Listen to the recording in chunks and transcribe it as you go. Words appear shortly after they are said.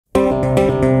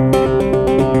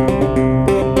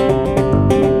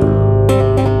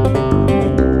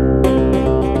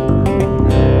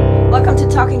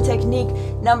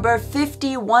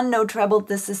1, no treble.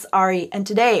 This is Ari, and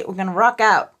today we're gonna rock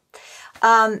out.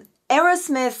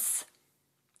 Aerosmith's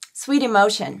Sweet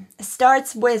Emotion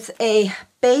starts with a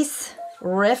bass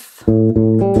riff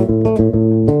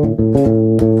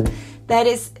that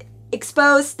is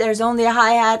exposed. There's only a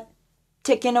hi-hat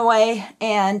ticking away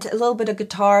and a little bit of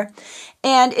guitar,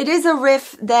 and it is a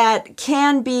riff that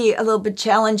can be a little bit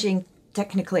challenging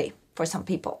technically for some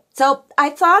people. So I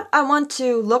thought I want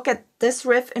to look at this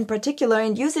riff in particular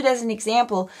and use it as an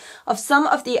example of some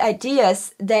of the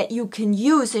ideas that you can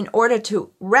use in order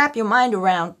to wrap your mind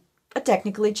around a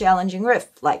technically challenging riff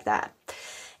like that.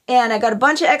 And I got a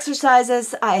bunch of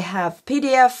exercises. I have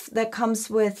PDF that comes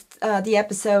with the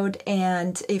episode,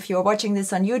 and if you're watching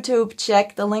this on YouTube,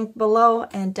 check the link below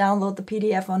and download the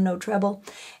PDF on no treble,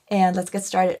 and let's get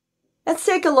started. Let's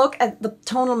take a look at the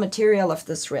tonal material of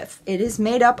this riff. It is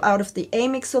made up out of the A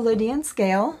Mixolydian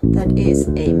scale. That is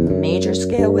a major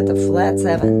scale with a flat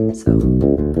 7. So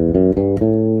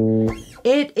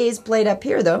it is played up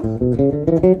here though.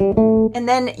 And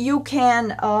then you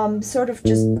can sort of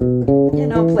just,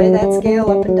 play that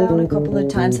scale up and down a couple of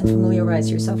times and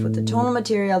familiarize yourself with the tonal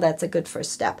material. That's a good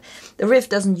first step. The riff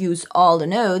doesn't use all the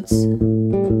notes,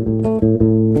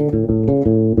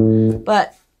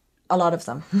 but a lot of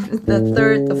them. The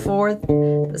 3rd, the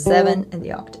 4th, the 7, and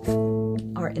the octave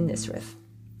are in this riff.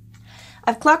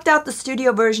 I've clocked out the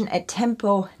studio version at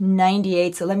tempo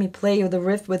 98, so let me play you the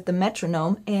riff with the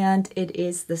metronome, and it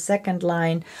is the second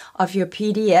line of your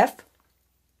PDF.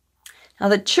 Now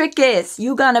the trick is,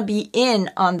 you're gonna be in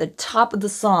on the top of the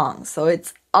song, so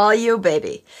it's all you,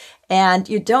 baby. And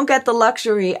you don't get the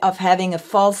luxury of having a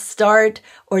false start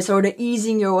or sort of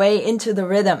easing your way into the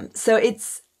rhythm. So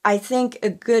it's, I think, a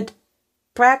good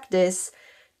practice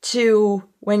to,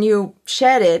 when you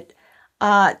shed it,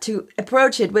 to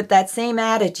approach it with that same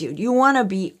attitude. You want to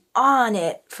be on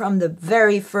it from the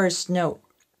very first note.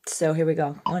 So here we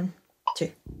go. 1,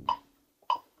 2.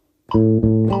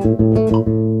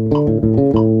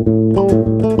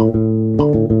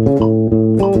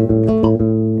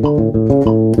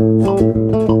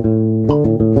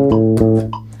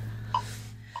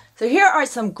 So here are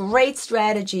some great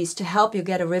strategies to help you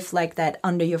get a riff like that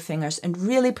under your fingers and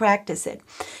really practice it.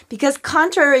 Because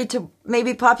contrary to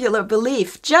maybe popular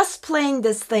belief, just playing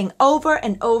this thing over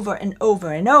and over and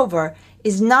over and over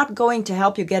is not going to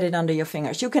help you get it under your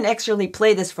fingers. You can actually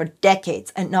play this for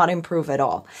decades and not improve at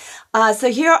all. So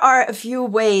here are a few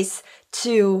ways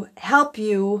to help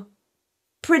you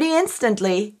pretty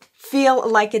instantly feel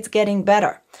like it's getting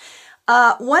better.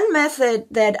 One method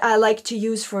that I like to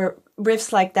use for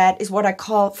riffs like that is what I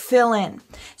call fill in.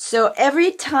 So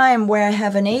every time where I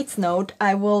have an 8th note,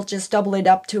 I will just double it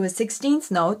up to a 16th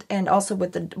note, and also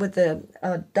with the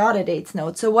dotted 8th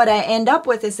note. So what I end up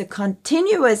with is a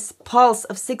continuous pulse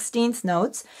of 16th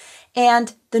notes,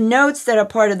 and the notes that are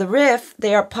part of the riff,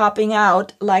 they are popping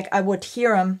out like I would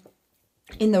hear them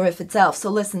in the riff itself. So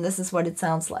listen, this is what it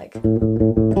sounds like.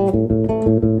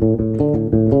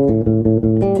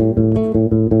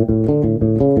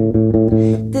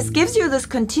 This gives you this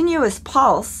continuous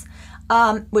pulse,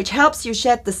 which helps you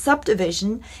shed the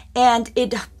subdivision, and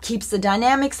it keeps the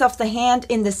dynamics of the hand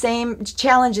in the same,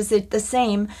 challenges it the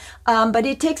same, but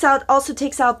it also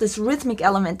takes out this rhythmic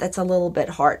element that's a little bit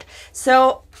hard.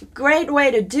 So great way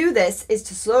to do this is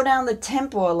to slow down the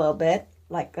tempo a little bit.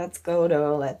 Like let's go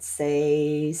to, let's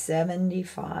say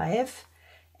 75,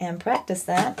 and practice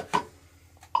that.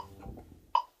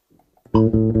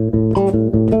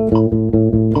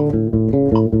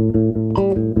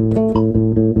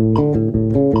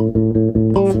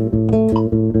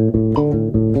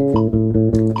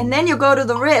 And then you go to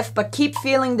the riff, but keep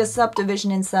feeling the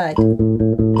subdivision inside.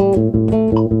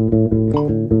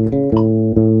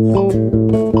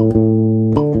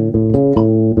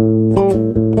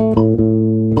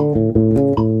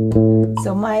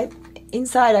 So my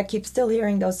inside, I keep still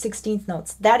hearing those 16th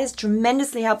notes. That is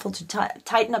tremendously helpful to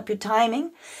tighten up your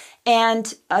timing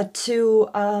and to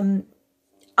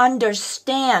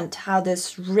understand how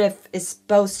this riff is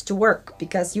supposed to work,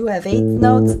 because you have 8th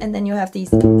notes and then you have these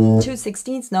 2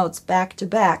 16th notes back to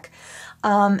back,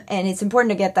 and it's important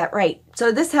to get that right.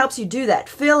 So this helps you do that.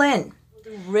 Fill in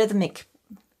rhythmic.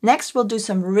 Next, we'll do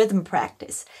some rhythm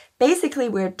practice. Basically,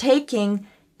 we're taking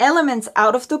elements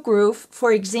out of the groove.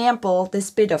 For example,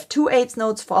 this bit of 2 8th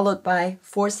notes followed by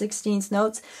 4 16th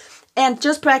notes, and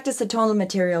just practice the tonal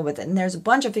material with it. And there's a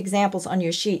bunch of examples on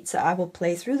your sheet, so I will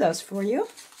play through those for you.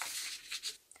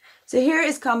 So here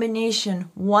is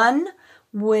combination 1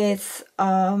 with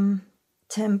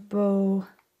tempo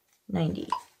 90.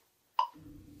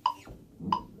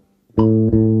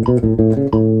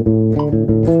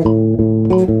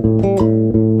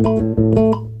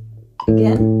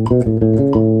 Again.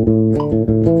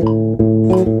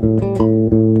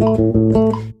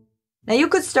 Now you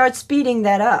could start speeding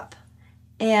that up.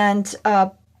 And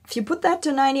if you put that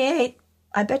to 98,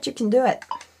 I bet you can do it.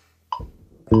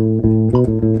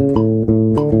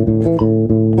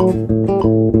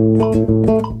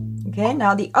 Okay,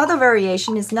 now the other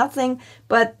variation is nothing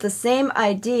but the same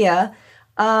idea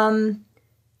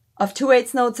of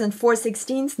 2/8 notes and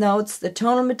 4/16 notes, the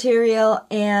tonal material,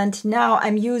 and now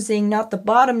I'm using not the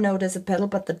bottom note as a pedal,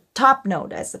 but the top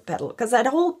note as a pedal, because that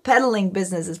whole pedaling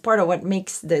business is part of what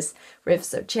makes this riff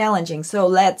so challenging. So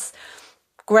let's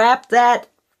grab that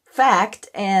fact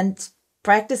and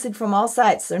practice it from all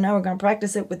sides. So now we're going to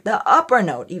practice it with the upper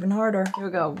note, even harder. Here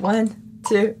we go. 1,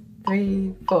 2,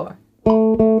 3, 4.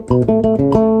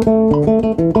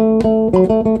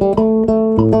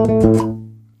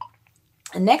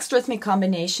 The next rhythmic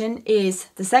combination is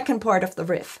the second part of the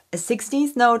riff, a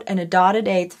 16th note and a dotted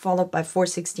eighth followed by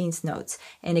 4/16 notes.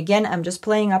 And again, I'm just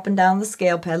playing up and down the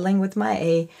scale, pedaling with my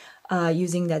A,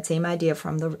 using that same idea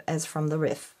as from the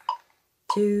riff.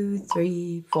 2,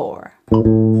 3, 4.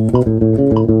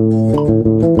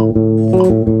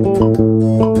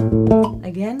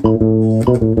 Again.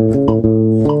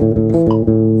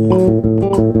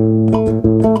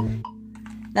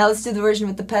 Now let's do the version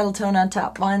with the pedal tone on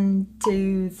top. 1,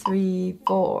 2, 3,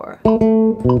 4.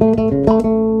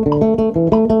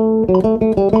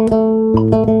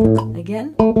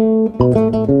 Again.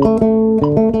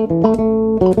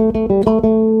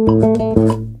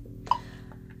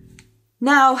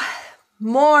 Now,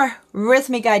 more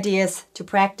rhythmic ideas to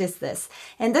practice this.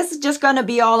 And this is just going to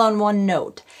be all on one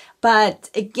note. But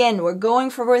again, we're going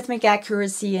for rhythmic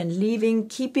accuracy and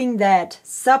keeping that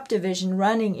subdivision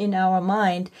running in our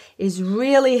mind is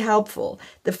really helpful.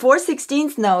 The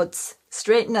 4/16 notes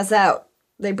straighten us out.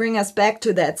 They bring us back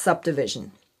to that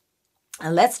subdivision.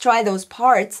 And let's try those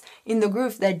parts in the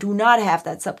groove that do not have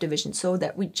that subdivision, so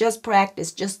that we just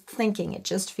practice just thinking it,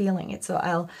 just feeling it. So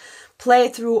I'll play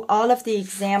through all of the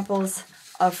examples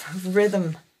of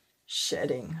rhythm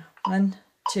shedding. 1,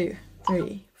 2,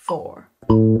 3, 4.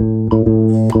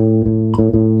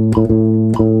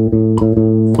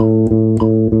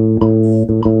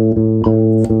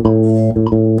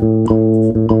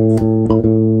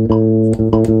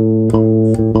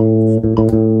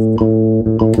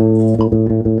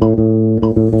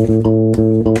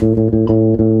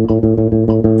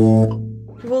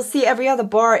 Every other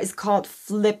bar is called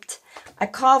flipped. I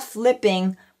call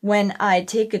flipping when I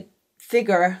take a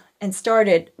figure and start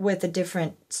it with a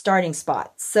different starting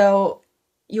spot. So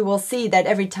you will see that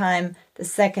every time the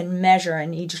second measure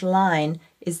in each line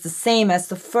is the same as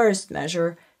the first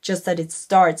measure, just that it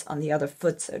starts on the other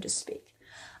foot, so to speak.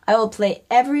 I will play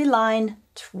every line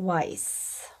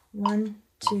twice. 1,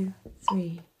 2,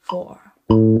 3, 4.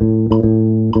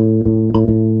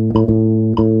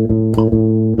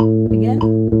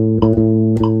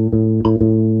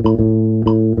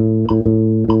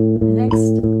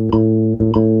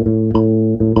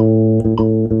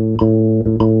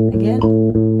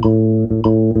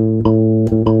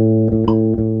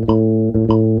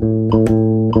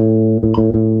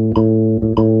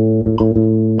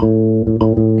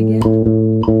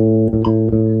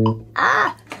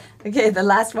 Okay, the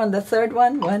last one, the third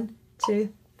one. 1, 2,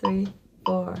 3,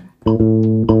 4.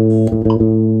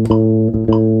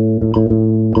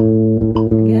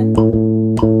 Again.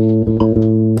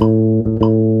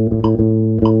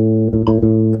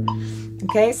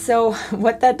 Okay, so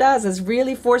what that does is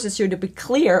really forces you to be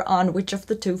clear on which of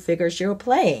the two figures you're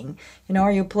playing. You know,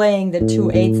 are you playing the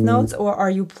 2/8 notes, or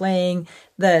are you playing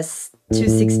the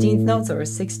 2/16 notes, or a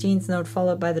 16th note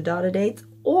followed by the dotted eighth?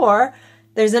 Or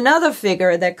there's another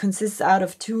figure that consists out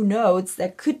of 2 notes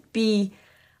that could be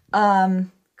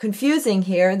confusing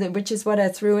here, which is what I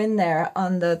threw in there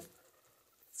on the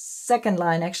second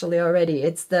line actually already.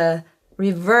 It's the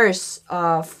reverse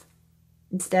of,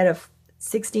 instead of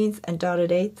 16th and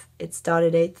dotted eighth, it's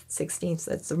dotted eighth, 16th.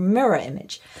 So it's a mirror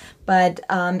image. But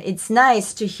it's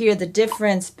nice to hear the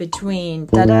difference between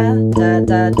da-da,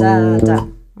 da-da, da-da.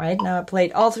 Right, now I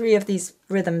played all 3 of these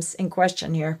rhythms in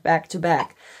question here, back to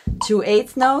back.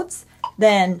 2/8 notes,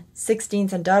 then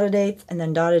 16th and dotted eighth, and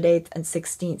then dotted eighth and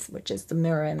 16th, which is the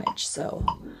mirror image. So,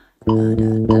 da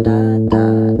da da da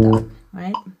da da,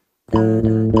 right? Da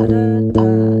da da da da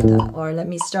da. Or let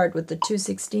me start with the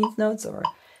 2/16 notes, or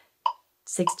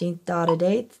 16th dotted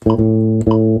eighth.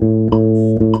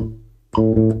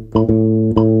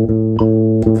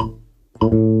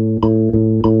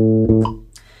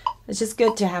 It's just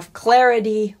good to have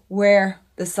clarity where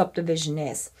the subdivision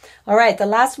is. All right, the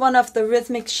last one of the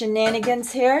rhythmic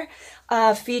shenanigans here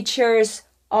features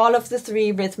all of the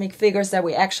 3 rhythmic figures that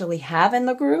we actually have in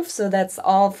the groove. So that's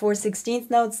all 4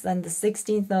 16th notes, then the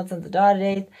 16th notes and the dotted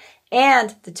eighth,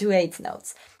 and the 2 8th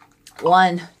notes.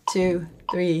 1, 2,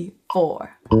 3,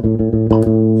 4.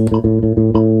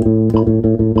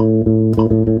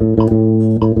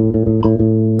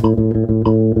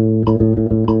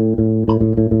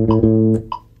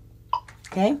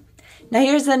 Okay, now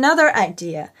here's another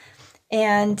idea,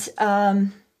 and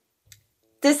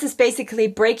this is basically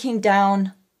breaking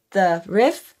down the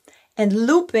riff and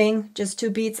looping just 2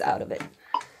 beats out of it.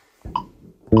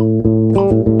 You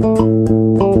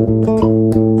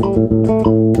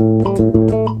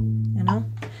know,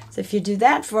 so if you do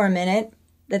that for a minute,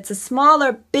 that's a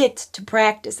smaller bit to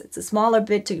practice. It's a smaller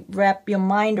bit to wrap your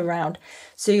mind around,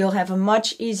 so you'll have a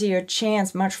much easier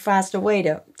chance, much faster way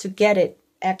to get it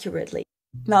accurately.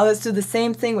 Now let's do the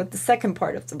same thing with the second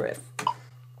part of the riff.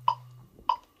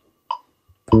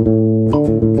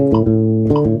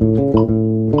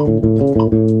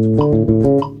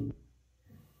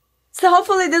 So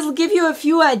hopefully this will give you a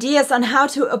few ideas on how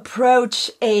to approach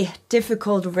a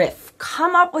difficult riff.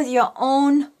 Come up with your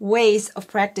own ways of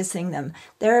practicing them.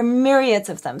 There are myriads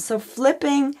of them. So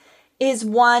flipping is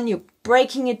one. You're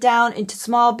breaking it down into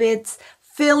small bits,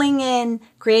 filling in,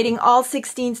 creating all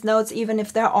 16th notes, even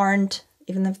if there are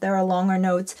longer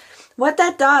notes. What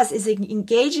that does is it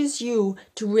engages you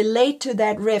to relate to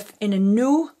that riff in a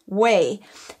new way,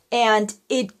 and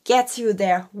it gets you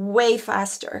there way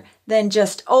faster than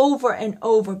just over and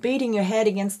over beating your head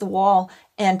against the wall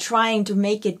and trying to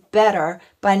make it better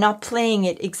by not playing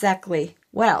it exactly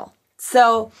well.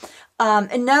 So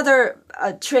another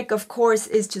trick, of course,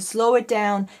 is to slow it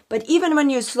down. But even when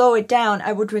you slow it down,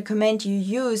 I would recommend you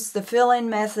use the fill-in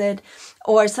method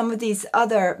or some of these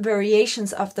other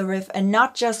variations of the riff and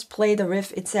not just play the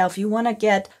riff itself. You want to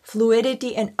get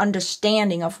fluidity and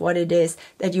understanding of what it is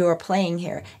that you are playing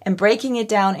here. And breaking it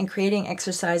down and creating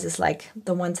exercises like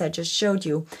the ones I just showed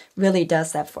you really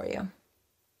does that for you.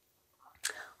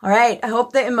 All right, I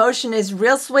hope the emotion is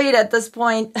real sweet at this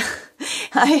point.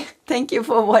 I thank you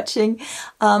for watching.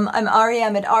 I'm Ari.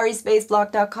 I'm at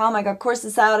arisbassblog.com. I got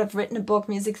courses out. I've written a book,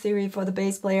 Music Theory for the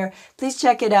Bass Player. Please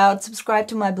check it out. Subscribe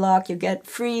to my blog. You get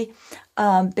free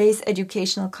bass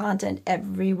educational content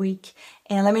every week.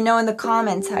 And let me know in the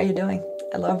comments how you're doing.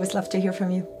 I'll always love to hear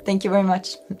from you. Thank you very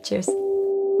much. Cheers.